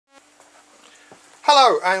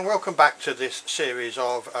Hello and welcome back to this series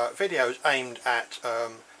of videos aimed at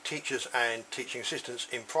teachers and teaching assistants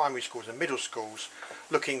in primary schools and middle schools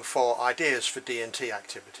looking for ideas for D&T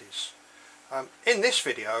activities. In this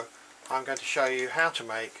video I'm going to show you how to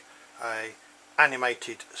make an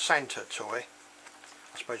animated Santa toy.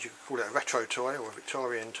 I suppose you could call it a retro toy or a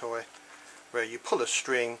Victorian toy, where you pull a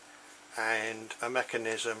string and a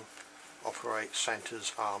mechanism operates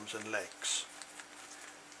Santa's arms and legs.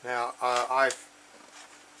 Now I've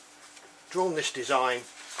drawn this design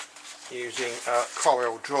using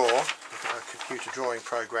Corel Draw, a computer drawing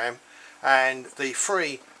program, and the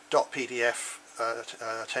free .pdf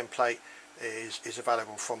template is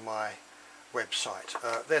available from my website.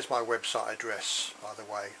 There's my website address, by the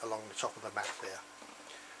way, along the top of the map there.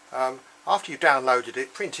 After you've downloaded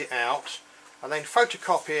it, print it out and then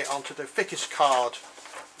photocopy it onto the thickest card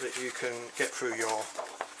that you can get through your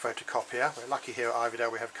photocopier. We're lucky here at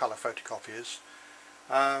Ivydale we have colour photocopiers.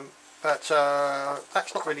 But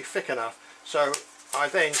that's not really thick enough, so I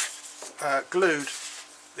then glued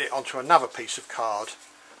it onto another piece of card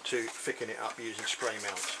to thicken it up using spray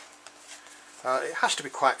mount. It has to be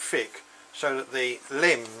quite thick so that the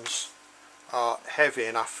limbs are heavy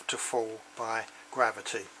enough to fall by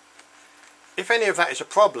gravity. If any of that is a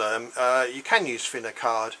problem, you can use thinner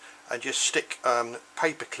card and just stick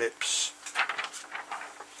paper clips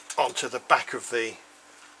onto the back of the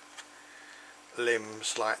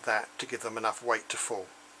limbs like that to give them enough weight to fall.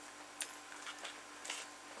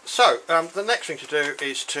 So the next thing to do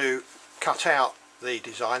is to cut out the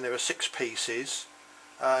design. There are 6 pieces,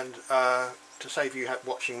 and to save you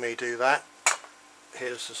watching me do that,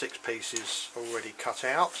 here's the 6 pieces already cut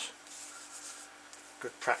out.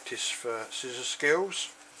 Good practice for scissor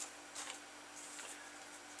skills.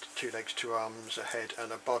 2 legs, 2 arms, a head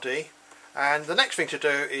and a body. And the next thing to do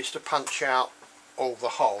is to punch out all the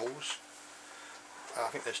holes. I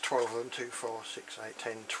think there's 12 of them, 2, 4, 6, 8,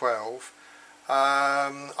 10, 12.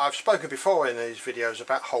 I've spoken before in these videos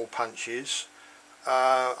about hole punches.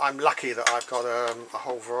 I'm lucky that I've got a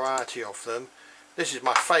whole variety of them. This is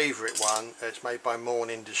my favourite one. It's made by Maun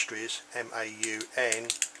Industries, M-A-U-N.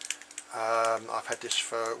 I've had this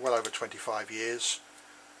for well over 25 years.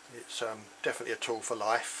 It's definitely a tool for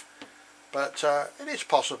life. But it is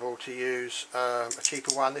possible to use a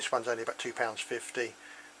cheaper one. This one's only about £2.50.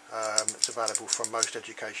 It's available from most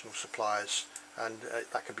educational suppliers, and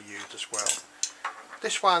that can be used as well.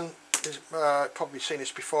 This one is probably seen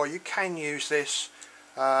this before. You can use this.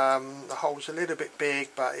 The hole's a little bit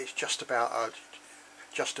big, but it's just about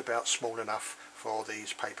small enough for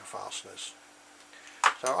these paper fasteners.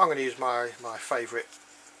 So I'm going to use my favourite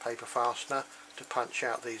paper fastener to punch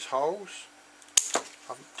out these holes.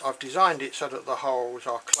 I've designed it so that the holes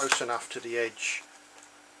are close enough to the edge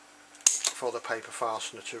for the paper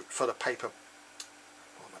fastener what am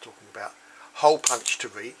I talking about? Hole punch to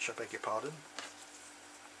reach, I beg your pardon.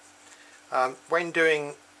 When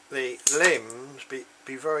doing the limbs,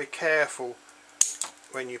 be very careful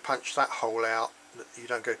when you punch that hole out that you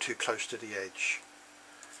don't go too close to the edge.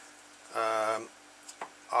 I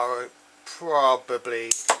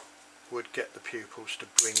probably would get the pupils to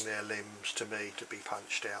bring their limbs to me to be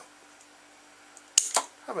punched out.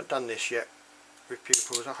 I haven't done this yet with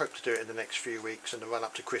pupils. I hope to do it in the next few weeks in the run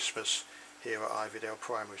up to Christmas here at Ivydale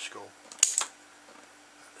Primary School.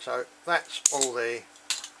 So that's all the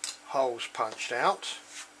holes punched out.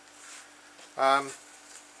 We're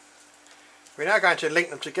now going to link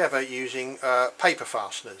them together using paper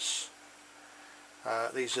fasteners.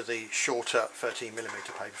 These are the shorter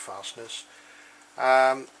 13mm paper fasteners.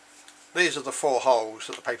 These are the 4 holes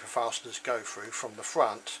that the paper fasteners go through from the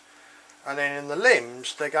front, and then in the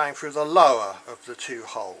limbs they're going through the lower of the 2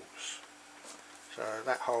 holes. So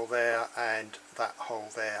that hole there and that hole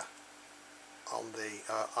there on the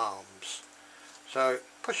arms. So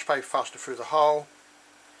push the paper fastener through the hole,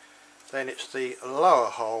 then it's the lower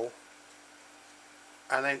hole,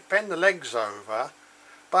 and then bend the legs over,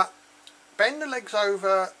 but bend the legs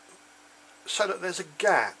over so that there's a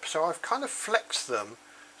gap. So I've kind of flexed them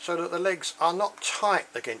so that the legs are not tight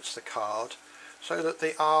against the card, so that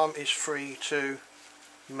the arm is free to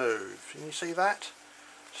move. Can you see that?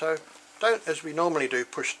 So don't, as we normally do,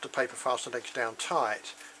 push the paper fastener legs down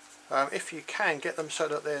tight. If you can, get them so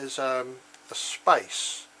that there's a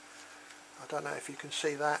space. I don't know if you can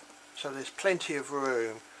see that. So there's plenty of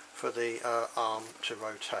room for the arm to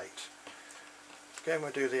rotate. Again, we'll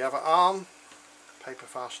do the other arm. Paper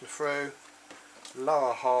fastener through,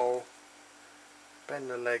 lower hole, bend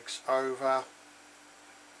the legs over,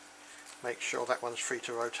 make sure that one's free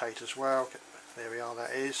to rotate as well. There we are,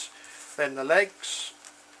 that is. Then the legs,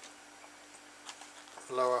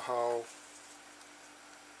 lower hole,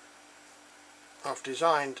 I've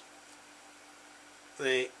designed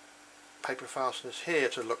the paper fasteners here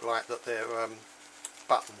to look like that they're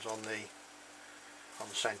buttons on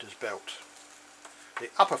Santa's belt. The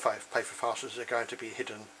upper paper fasteners are going to be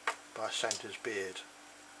hidden by Santa's beard.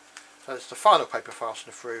 So it's the final paper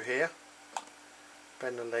fastener through here.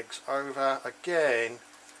 Bend the legs over again.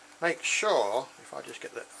 Make sure, if I just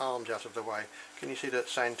get the arms out of the way, can you see that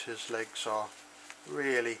Santa's legs are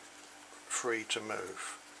really free to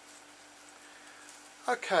move?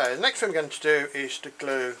 Okay, the next thing we're going to do is to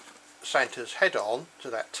glue Santa's head on to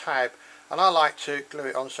that tab, and I like to glue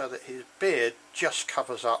it on so that his beard just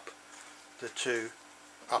covers up the two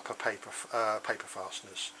upper paper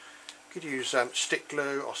fasteners. You could use stick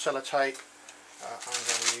glue or sellotape. I'm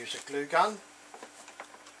going to use a glue gun.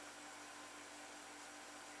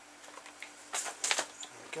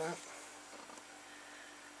 There we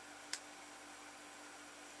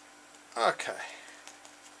go. Okay.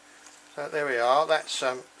 So there we are, that's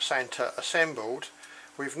Santa assembled.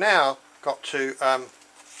 We've now got to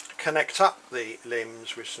connect up the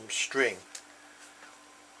limbs with some string.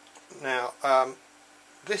 Now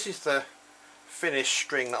this is the finished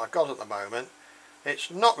string that I've got at the moment.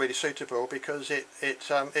 It's not really suitable because it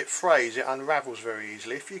frays, it unravels very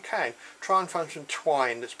easily. If you can, try and find some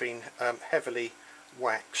twine that's been heavily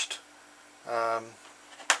waxed. I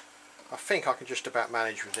think I can just about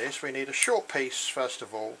manage with this. We need a short piece first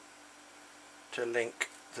of all to link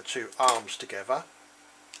the two arms together.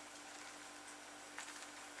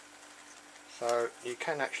 So you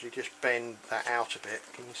can actually just bend that out a bit.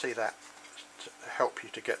 Can you see that? To help you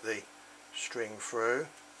to get the string through.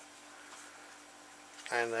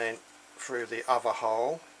 And then through the other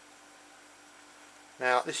hole.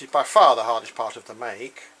 Now this is by far the hardest part of the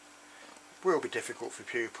make. It will be difficult for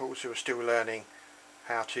pupils who are still learning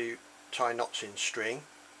how to tie knots in string.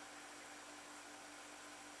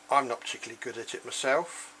 I'm not particularly good at it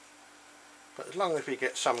myself, but as long as we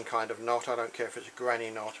get some kind of knot, I don't care if it's a granny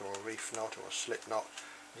knot or a reef knot or a slip knot,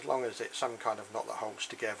 as long as it's some kind of knot that holds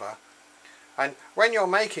together. And when you're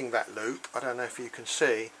making that loop, I don't know if you can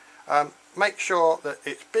see, make sure that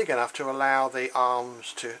it's big enough to allow the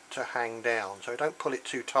arms to hang down, so don't pull it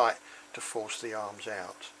too tight to force the arms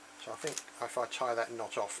out. So I think if I tie that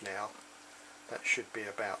knot off now, that should be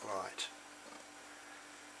about right.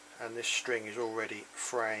 And this string is already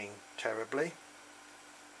fraying terribly,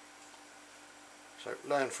 so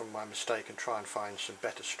learn from my mistake and try and find some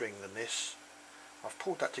better string than this. I've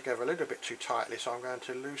pulled that together a little bit too tightly, so I'm going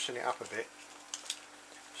to loosen it up a bit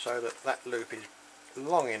so that that loop is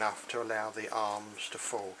long enough to allow the arms to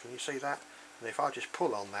fall. Can you see that? And if I just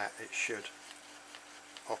pull on that, it should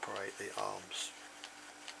operate the arms.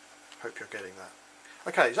 Hope you're getting that.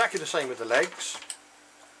 Okay, exactly the same with the legs.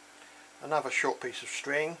 Another short piece of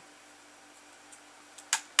string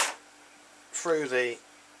through the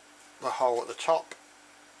hole at the top,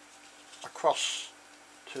 across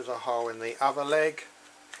to the hole in the other leg,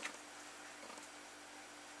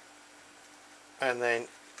 and then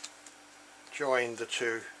join the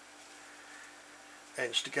two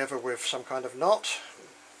ends together with some kind of knot.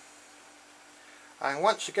 And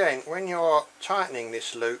once again, when you're tightening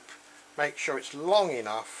this loop, make sure it's long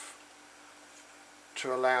enough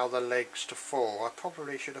to allow the legs to fall. I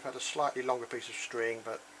probably should have had a slightly longer piece of string,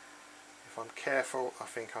 but if I'm careful, I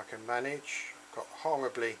think I can manage. I've got a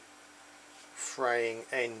horribly fraying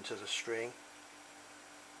end to the string.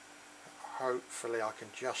 Hopefully I can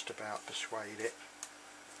just about persuade it.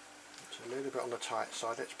 It's a little bit on the tight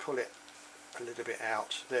side. Let's pull it a little bit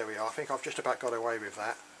out. There we are. I think I've just about got away with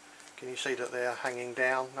that. Can you see that they're hanging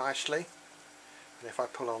down nicely? And if I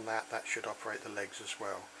pull on that, that should operate the legs as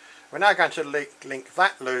well. We're now going to link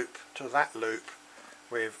that loop to that loop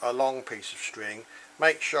with a long piece of string.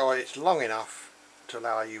 Make sure it's long enough to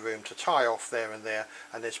allow you room to tie off there, and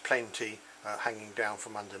there's plenty hanging down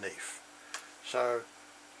from underneath. So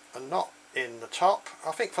a knot in the top.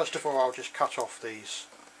 I think first of all I'll just cut off these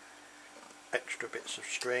extra bits of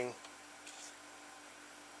string.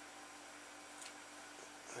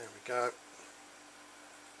 There we go.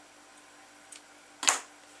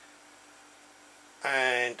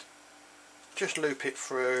 And just loop it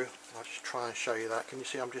through. I'll just try and show you that. Can you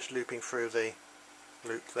see I'm just looping through the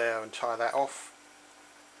loop there and tie that off.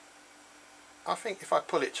 I think if I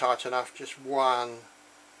pull it tight enough, just one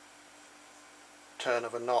turn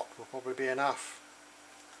of a knot will probably be enough.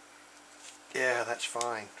 Yeah, that's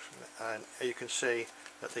fine. And you can see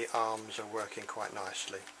that the arms are working quite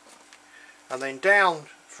nicely. And then down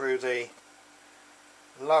through the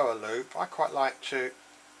lower loop, I quite like to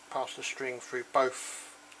pass the string through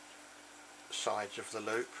both sides of the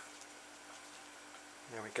loop.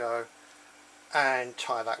 There we go. and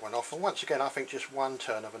tie that one off, and once again I think just one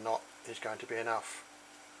turn of a knot is going to be enough.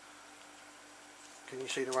 Can you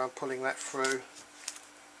see the way I'm pulling that through?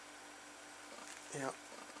 Yeah,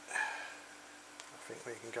 I think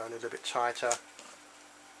we can go a little bit tighter.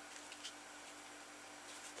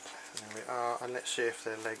 There we are, and let's see if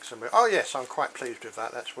their legs are moving. Oh yes, I'm quite pleased with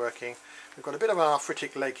that, that's working. We've got a bit of an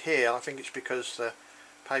arthritic leg here. I think it's because the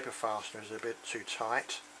paper fastener is a bit too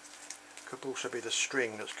tight. Could also be the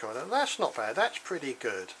string that's caught. That's not bad, that's pretty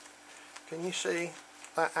good. Can you see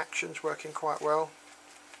that action's working quite well?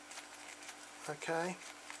 Okay,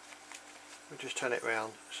 we'll just turn it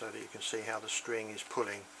around so that you can see how the string is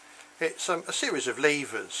pulling. It's a series of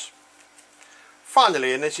levers.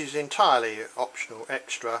 Finally, and this is entirely optional,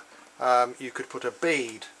 extra, you could put a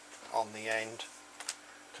bead on the end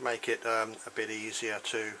to make it a bit easier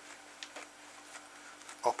to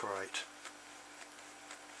operate.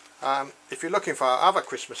 If you're looking for other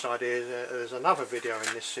Christmas ideas, there's another video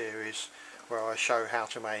in this series where I show how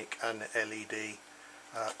to make an LED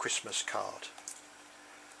Christmas card.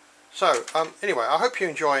 So anyway, I hope you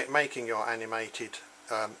enjoy making your animated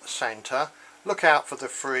Santa. Look out for the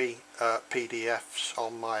free PDFs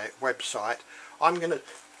on my website. I'm going to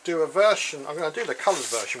do a version, I'm going to do the coloured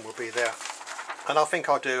version will be there, and I think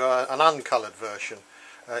I'll do an uncoloured version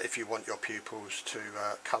if you want your pupils to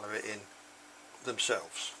colour it in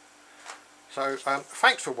themselves. So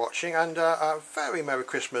thanks for watching, and a very Merry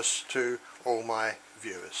Christmas to all my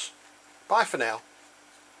viewers. Bye for now.